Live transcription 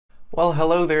Well,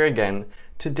 hello there again.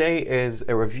 Today is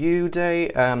a review day,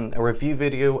 a review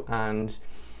video, and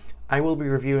I will be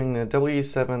reviewing the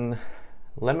W7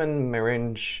 Lemon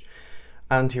Meringue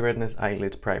Anti-Redness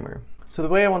Eyelid Primer. So the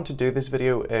way I want to do this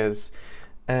video is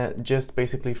just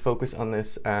basically focus on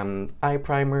this eye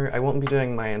primer. I won't be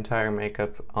doing my entire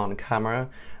makeup on camera.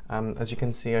 As you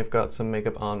can see, I've got some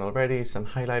makeup on already, some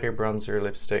highlighter, bronzer,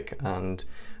 lipstick, and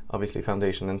obviously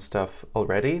foundation and stuff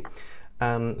already.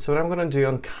 So what I'm going to do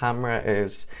on camera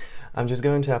is I'm just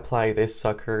going to apply this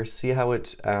sucker, see how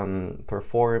it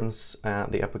performs,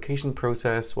 the application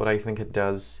process, what I think it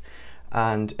does,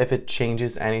 and if it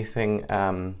changes anything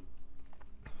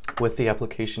with the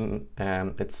application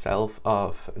itself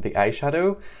of the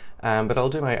eyeshadow, but I'll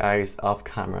do my eyes off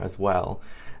camera as well.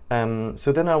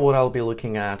 So then what I'll be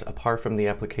looking at, apart from the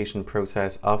application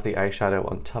process of the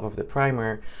eyeshadow on top of the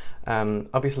primer,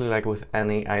 obviously like with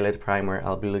any eyelid primer,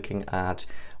 I'll be looking at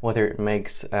whether it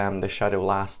makes the shadow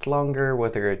last longer,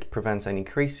 whether it prevents any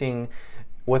creasing,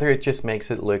 whether it just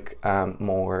makes it look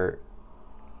more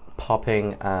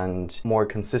popping and more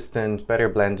consistent, better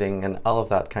blending and all of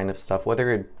that kind of stuff, whether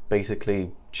it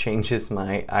basically changes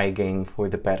my eye game for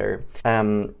the better.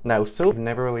 Now, so I've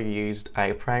never really used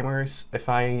eye primers. If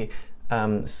I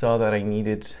saw that I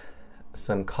needed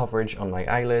some coverage on my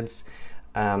eyelids,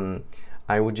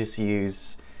 I would just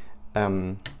use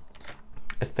a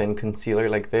thin concealer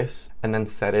like this and then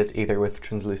set it either with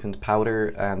translucent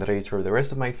powder that I use for the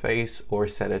rest of my face, or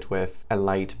set it with a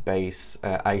light base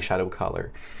eyeshadow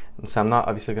color. And so I'm not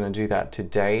obviously going to do that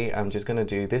today. I'm just going to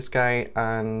do this guy,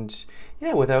 and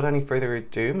yeah, without any further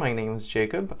ado, my name is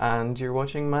Jakub and you're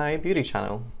watching my beauty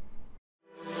channel.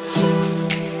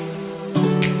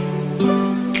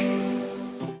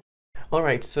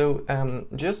 Alright, so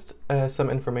just some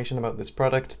information about this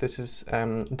product. This is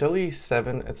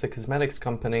W7, it's a cosmetics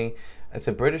company. It's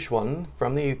a British one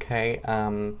from the UK,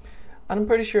 and I'm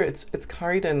pretty sure it's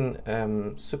carried in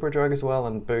Superdrug as well,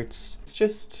 and Boots.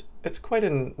 It's quite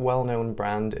a well-known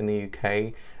brand in the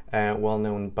UK,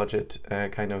 well-known budget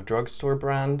kind of drugstore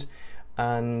brand,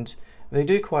 and they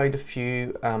do quite a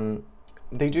few,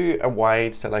 they do a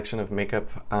wide selection of makeup,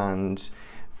 and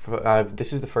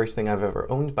this is the first thing I've ever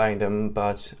owned by them,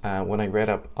 but when I read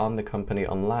up on the company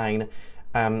online,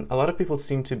 a lot of people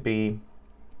seem to be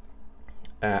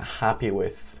happy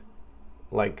with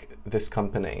like this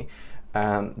company,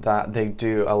 that they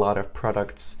do a lot of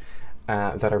products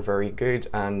that are very good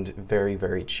and very,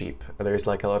 very cheap. There's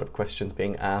like a lot of questions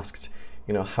being asked,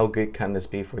 you know, how good can this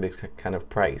be for this kind of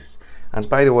price? And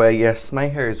by the way, yes, my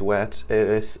hair is wet. It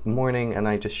is morning and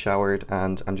I just showered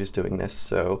and I'm just doing this,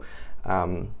 so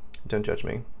don't judge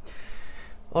me.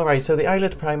 Alright, so the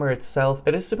eyelid primer itself,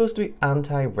 it is supposed to be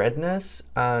anti-redness,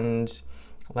 and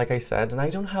like I said, and I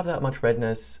don't have that much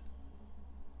redness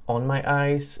on my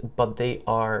eyes, but they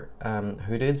are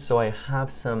hooded, so I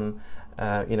have some,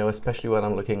 you know, especially when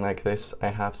I'm looking like this, I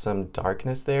have some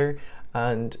darkness there,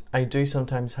 and I do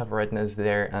sometimes have redness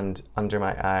there and under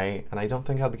my eye, and I don't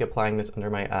think I'll be applying this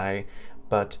under my eye,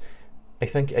 but I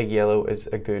think a yellow is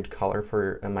a good color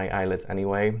for my eyelids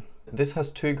anyway. This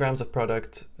has 2 grams of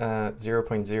product,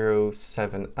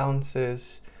 0.07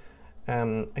 ounces.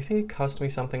 I think it cost me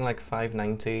something like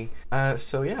 $5.90.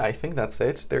 So yeah, I think that's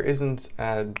it. There isn't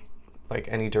like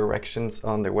any directions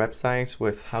on their website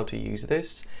with how to use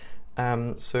this.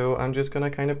 So I'm just gonna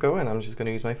kind of go in. I'm just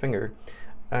gonna use my finger.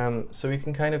 So you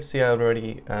can kind of see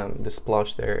already the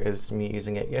splotch there is me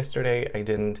using it yesterday. I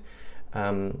didn't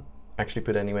actually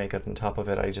put any makeup on top of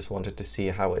it. I just wanted to see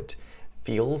how it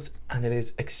feels, and it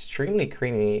is extremely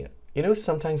creamy. You know,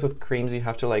 sometimes with creams you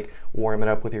have to like warm it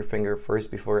up with your finger first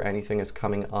before anything is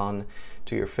coming on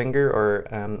to your finger or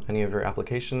any of your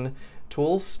application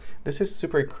tools. This is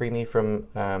super creamy from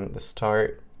the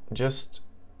start. Just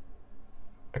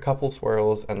a couple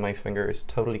swirls and my finger is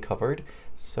totally covered.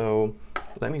 So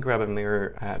let me grab a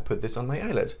mirror, put this on my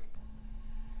eyelid.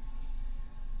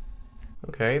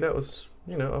 Okay, that was,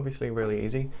 you know, obviously really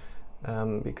easy,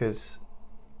 because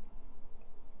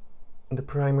the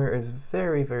primer is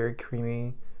very, very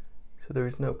creamy, so there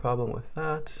is no problem with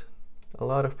that. A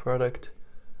lot of product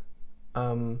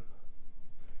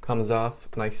comes off,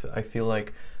 and I feel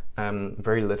like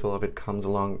very little of it comes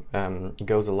along,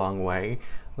 goes a long way.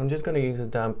 I'm just going to use a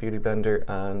damp beauty blender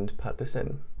and pat this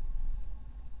in.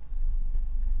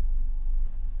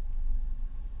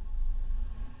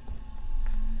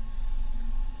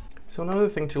 So another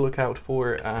thing to look out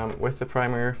for with the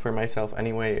primer, for myself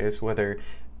anyway, is whether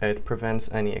it prevents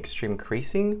any extreme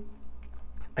creasing.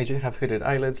 I do have hooded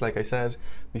eyelids, like I said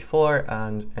before,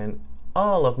 and in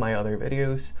all of my other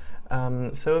videos.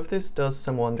 So if this does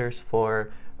some wonders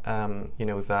for you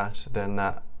know, that, then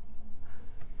that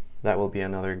that will be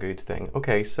another good thing.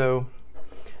 Okay, so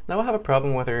now I have a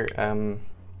problem whether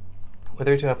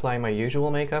to apply my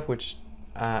usual makeup, which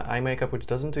eye makeup, which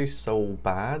doesn't do so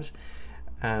bad,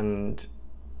 and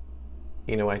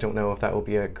you know, I don't know if that will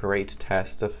be a great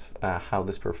test of how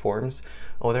this performs,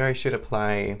 or whether I should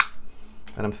apply,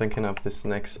 and I'm thinking of this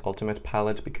NYX Ultimate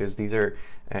palette, because these are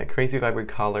crazy vibrant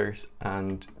colors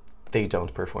and they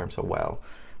don't perform so well.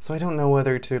 So I don't know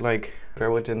whether to like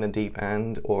throw it in the deep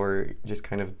end or just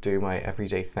kind of do my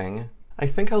everyday thing. I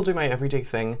think I'll do my everyday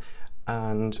thing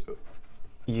and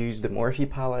use the Morphe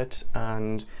palette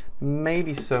and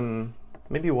maybe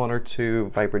one or two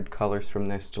vibrant colors from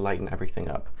this to lighten everything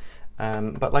up.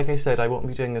 But like I said, I won't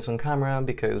be doing this on camera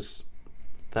because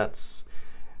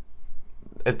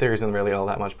there isn't really all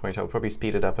that much point. I'll probably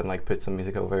speed it up and like put some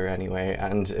music over anyway.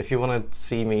 And if you want to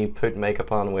see me put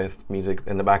makeup on with music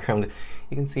in the background,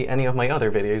 you can see any of my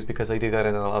other videos because I do that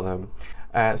in a lot of them.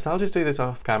 So I'll just do this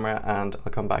off camera and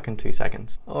I'll come back in 2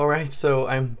 seconds. Alright, so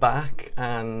I'm back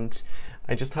and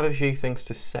I just have a few things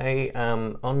to say.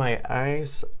 On my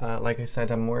eyes, like I said,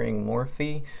 I'm wearing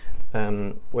Morphe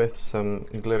with some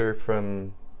glitter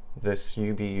from this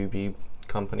UB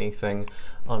company thing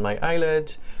on my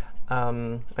eyelid.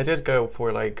 I did go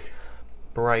for like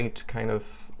bright, kind of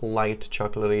light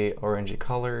chocolatey orangey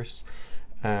colors,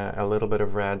 a little bit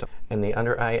of red in the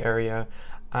under eye area,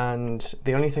 and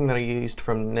the only thing that I used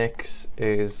from NYX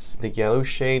is the yellow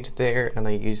shade there, and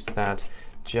I used that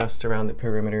just around the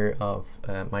perimeter of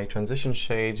my transition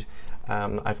shade.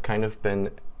 I've kind of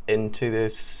been into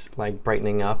this like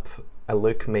brightening up a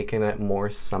look, making it more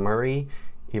summery,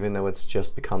 even though it's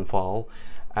just become fall.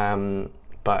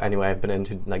 But anyway, I've been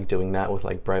into like doing that with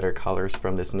like brighter colors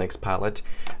from this NYX palette.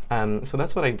 So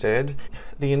that's what I did.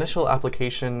 The initial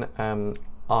application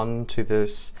onto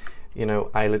this, you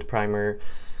know, eyelid primer,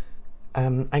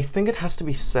 I think it has to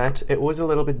be set. It was a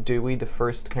little bit dewy, the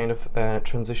first kind of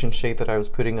transition shade that I was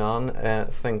putting on.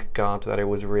 Thank God that it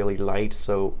was really light,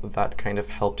 so that kind of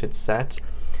helped it set.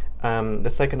 The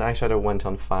second eyeshadow went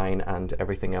on fine, and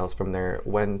everything else from there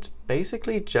went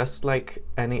basically just like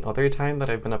any other time that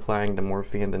I've been applying the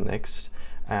Morphe and the NYX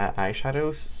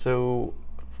eyeshadows. So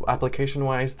application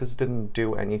wise, this didn't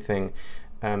do anything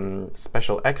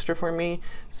special extra for me.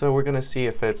 So we're gonna see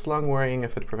if it's long wearing,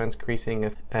 if it prevents creasing,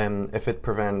 if it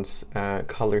prevents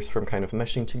colors from kind of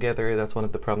meshing together. That's one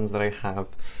of the problems that I have.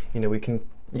 You know, you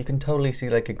can totally see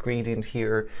like a gradient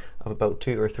here of about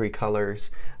 2 or 3 colors,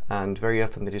 and very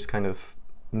often they just kind of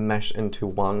mesh into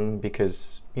one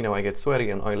because, you know, I get sweaty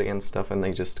and oily and stuff and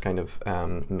they just kind of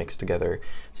mix together.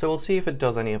 So we'll see if it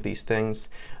does any of these things.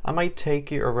 I might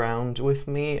take you around with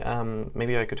me.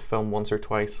 Maybe I could film once or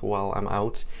twice while I'm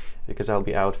out, because I'll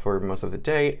be out for most of the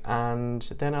day, and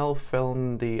then I'll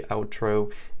film the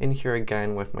outro in here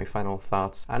again with my final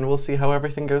thoughts, and we'll see how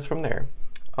everything goes from there.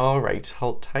 Alright,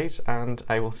 hold tight and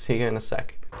I will see you in a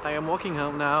sec. I am walking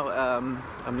home now.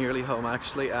 I'm nearly home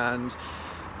actually, and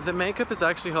the makeup is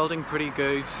actually holding pretty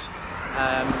good.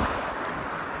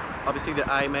 Obviously the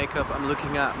eye makeup I'm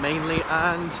looking at mainly,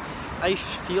 and I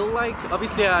feel like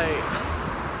obviously I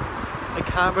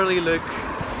can't really look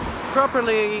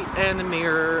properly in the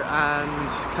mirror and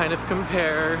kind of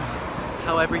compare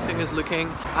how everything is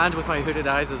looking, and with my hooded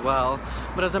eyes as well.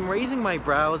 But as I'm raising my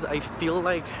brows, I feel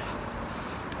like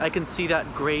I can see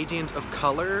that gradient of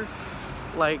color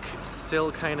like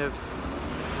still kind of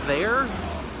there,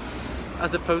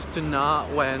 as opposed to not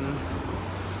when,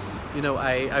 you know,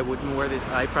 I wouldn't wear this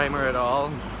eye primer at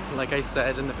all, like I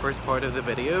said in the first part of the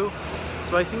video.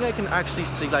 So I think I can actually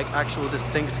see like actual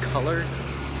distinct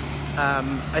colors.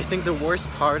 I think the worst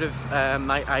part of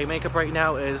my eye makeup right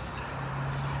now is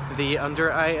the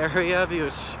under eye area,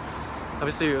 which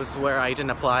obviously was where I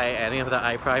didn't apply any of the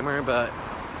eye primer, but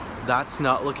that's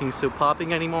not looking so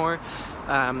popping anymore.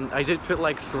 I did put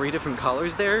like 3 different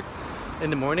colors there in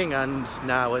the morning, and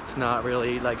now it's not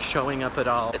really like showing up at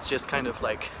all. It's just kind of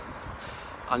like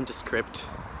nondescript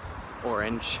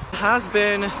orange. It has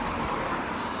been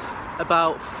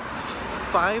about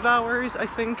 5 hours, I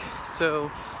think,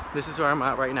 so this is where I'm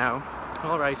at right now.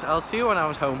 Alright, I'll see you when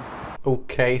I'm at home.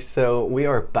 Okay, so we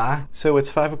are back. So it's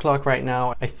 5 o'clock right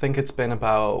now. I think it's been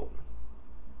about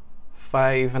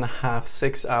 5.5,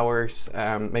 6 hours,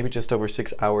 maybe just over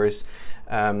 6 hours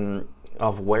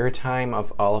of wear time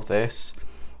of all of this.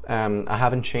 I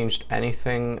haven't changed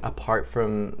anything apart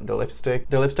from the lipstick.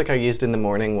 The lipstick I used in the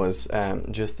morning was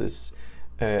just this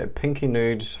pinky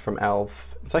nude from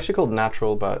e.l.f. It's actually called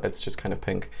Natural, but it's just kind of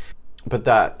pink. But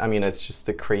that, I mean, it's just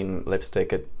the cream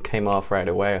lipstick. It came off right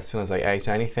away as soon as I ate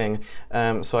anything.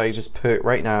 So I just put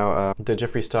right now the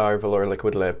Jeffree Star Velour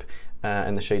Liquid Lip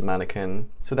in the shade Mannequin.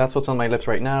 So that's what's on my lips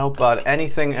right now, but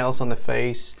anything else on the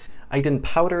face, I didn't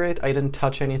powder it, I didn't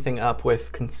touch anything up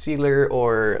with concealer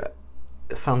or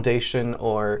foundation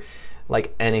or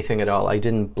like anything at all. I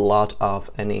didn't blot off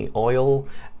any oil,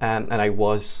 and I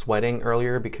was sweating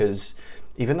earlier because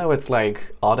even though it's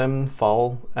like autumn,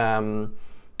 fall,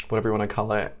 whatever you want to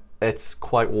call it, it's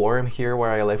quite warm here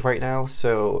where I live right now.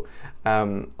 So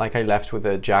like I left with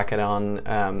a jacket on,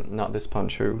 not this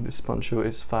poncho. This poncho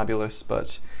is fabulous,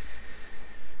 but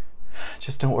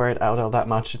just don't wear it out all that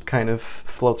much. It kind of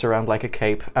floats around like a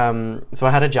cape. So I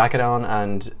had a jacket on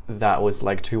and that was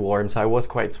like too warm, so I was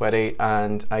quite sweaty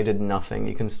and I did nothing.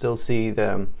 You can still see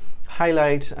the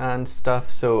highlight and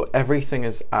stuff, so everything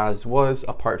is as was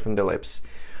apart from the lips.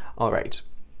 All right,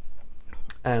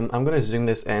 I'm gonna zoom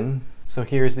this in. So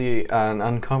here's an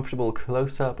uncomfortable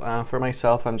close-up for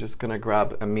myself. I'm just gonna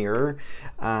grab a mirror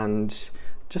and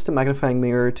just a magnifying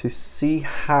mirror to see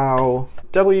how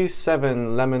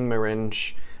W7 Lemon Meringue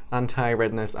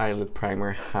Anti-Redness Eyelid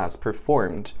Primer has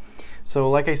performed. So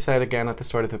like I said again at the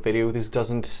start of the video, this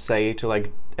doesn't say to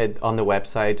like on the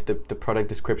website, the product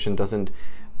description doesn't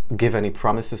give any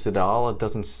promises at all. It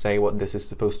doesn't say what this is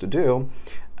supposed to do.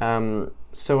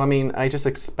 So I mean, I just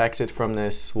expected from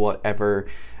this whatever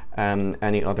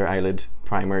any other eyelid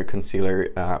primer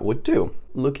concealer would do.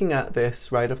 Looking at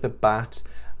this right off the bat,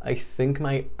 I think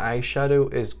my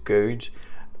eyeshadow is good.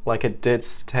 Like it did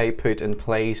stay put in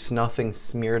place, nothing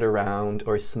smeared around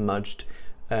or smudged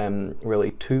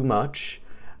really too much.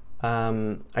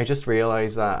 I just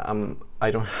realized that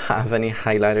I don't have any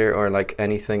highlighter or like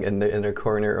anything in the inner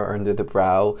corner or under the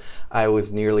brow. I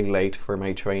was nearly late for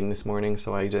my train this morning,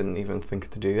 so I didn't even think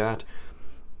to do that.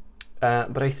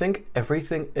 But I think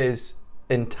everything is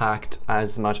intact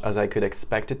as much as I could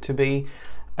expect it to be.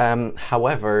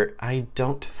 However, I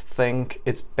don't think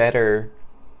it's better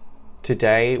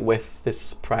today with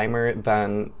this primer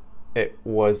than it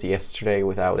was yesterday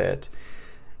without it.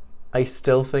 I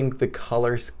still think the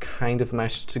colors kind of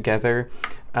meshed together.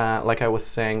 Like I was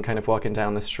saying, kind of walking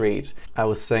down the street, I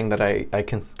was saying that I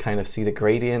can kind of see the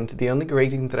gradient. The only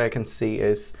gradient that I can see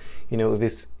is, you know,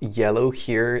 this yellow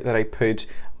here that I put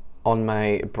on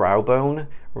my brow bone,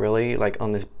 really, like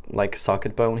on this like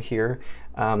socket bone here.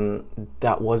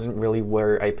 That wasn't really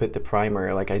where I put the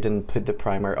primer. Like I didn't put the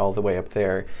primer all the way up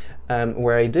there.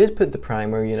 Where I did put the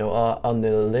primer, you know, on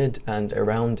the lid and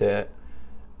around it,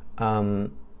 the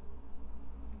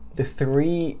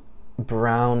three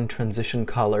brown transition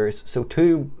colors, so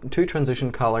two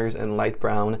transition colors in light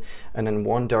brown and then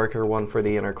one darker one for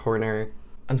the inner corner.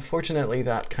 Unfortunately,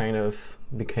 that kind of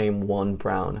became one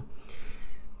brown.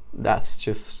 That's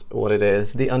just what it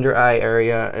is. The under eye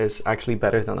area is actually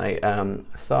better than I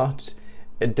thought.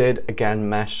 It did again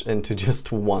mesh into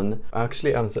just one.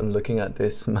 Actually, as I'm looking at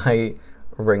this, my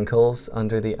wrinkles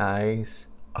under the eyes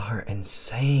are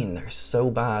insane. They're so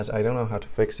bad. I don't know how to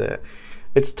fix it.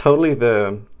 It's totally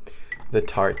the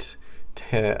Tarte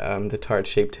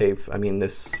Shape Tape. I mean,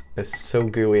 this is so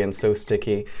gooey and so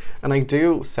sticky. And I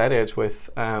do set it with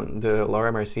the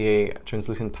Laura Mercier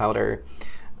translucent powder,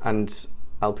 and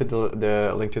I'll put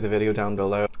the link to the video down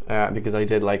below because I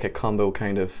did like a combo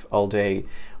kind of all day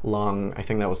long. I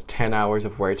think that was 10 hours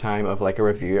of wear time of like a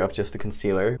review of just the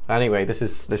concealer. Anyway, this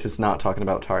is not talking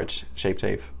about Tarte Shape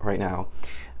Tape right now.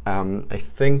 I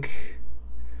think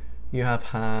you have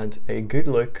had a good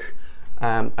look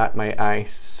at my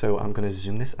eyes, so I'm gonna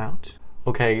zoom this out.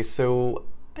 Okay, so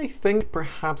I think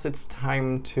perhaps it's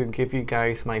time to give you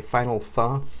guys my final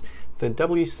thoughts. The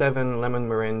W7 Lemon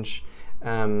Meringue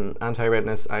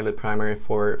Anti-Redness Eyelid Primer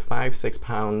for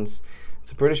 £5–6.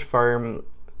 It's a British firm,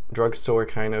 drugstore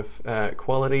kind of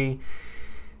quality.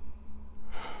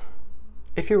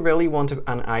 If you really want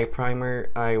an eye primer,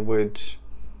 I would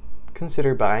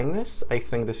consider buying this. I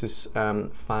think this is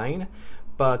fine.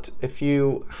 But if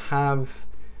you have,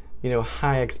 you know,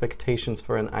 high expectations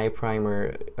for an eye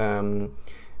primer,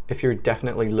 if you're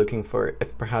definitely looking for,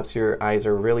 if perhaps your eyes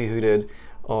are really hooded,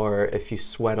 or if you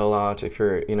sweat a lot, if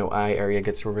your, you know, eye area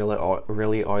gets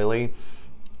really oily,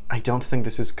 I don't think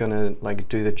this is gonna like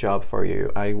do the job for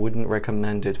you. I wouldn't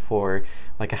recommend it for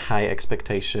like a high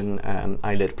expectation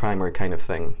eyelid primer kind of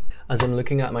thing. As I'm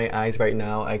looking at my eyes right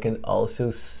now, I can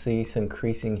also see some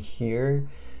creasing here,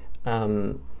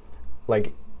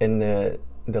 like in the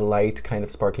light kind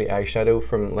of sparkly eyeshadow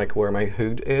from like where my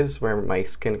hood is, where my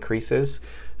skin creases.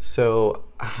 So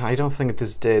I don't think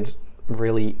this did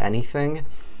really anything.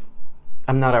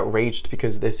 I'm not outraged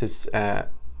because this is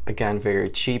again very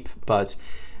cheap, but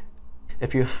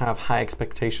if you have high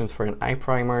expectations for an eye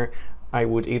primer, I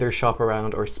would either shop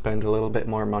around or spend a little bit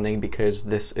more money because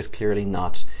this is clearly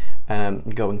not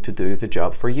going to do the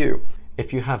job for you.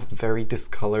 If you have very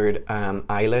discolored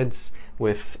eyelids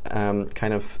with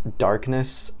kind of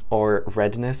darkness or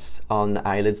redness on the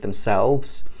eyelids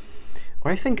themselves,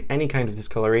 or I think any kind of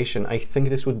discoloration, I think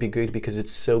this would be good because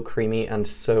it's so creamy and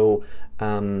so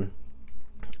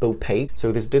opaque.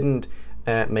 So this didn't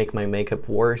make my makeup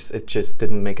worse, it just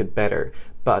didn't make it better.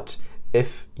 But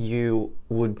if you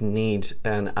would need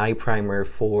an eye primer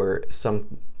for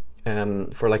some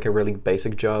for like a really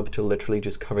basic job to literally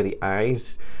just cover the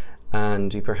eyes,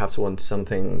 and you perhaps want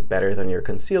something better than your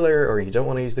concealer, or you don't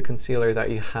want to use the concealer that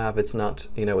you have, it's not,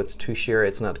 you know, it's too sheer,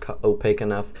 it's not opaque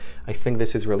enough, I think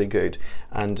this is really good.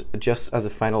 And just as a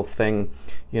final thing,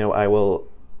 you know,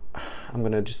 I'm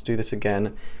gonna just do this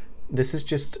again. This is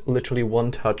just literally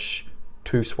one touch,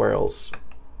 2 swirls,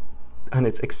 and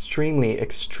it's extremely,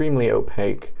 extremely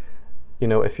opaque. You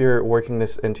know, if you're working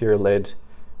this into your lid,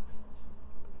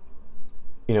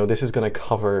 you know, this is gonna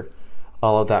cover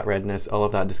all of that redness, all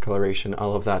of that discoloration,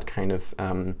 all of that kind of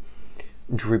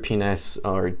droopiness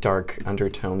or dark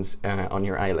undertones on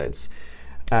your eyelids.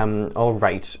 All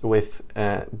right, with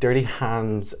dirty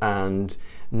hands and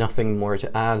nothing more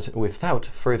to add, without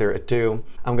further ado,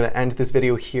 I'm gonna end this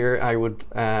video here. I would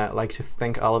like to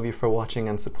thank all of you for watching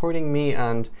and supporting me,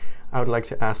 and I would like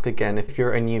to ask again, if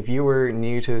you're a new viewer,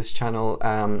 new to this channel,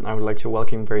 I would like to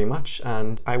welcome you very much,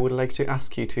 and I would like to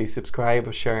ask you to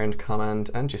subscribe, share and comment,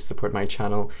 and just support my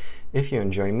channel if you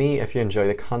enjoy me, if you enjoy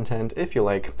the content, if you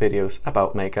like videos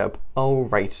about makeup.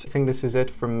 Alright, I think this is it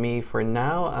from me for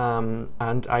now,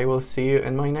 and I will see you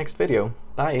in my next video.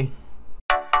 Bye!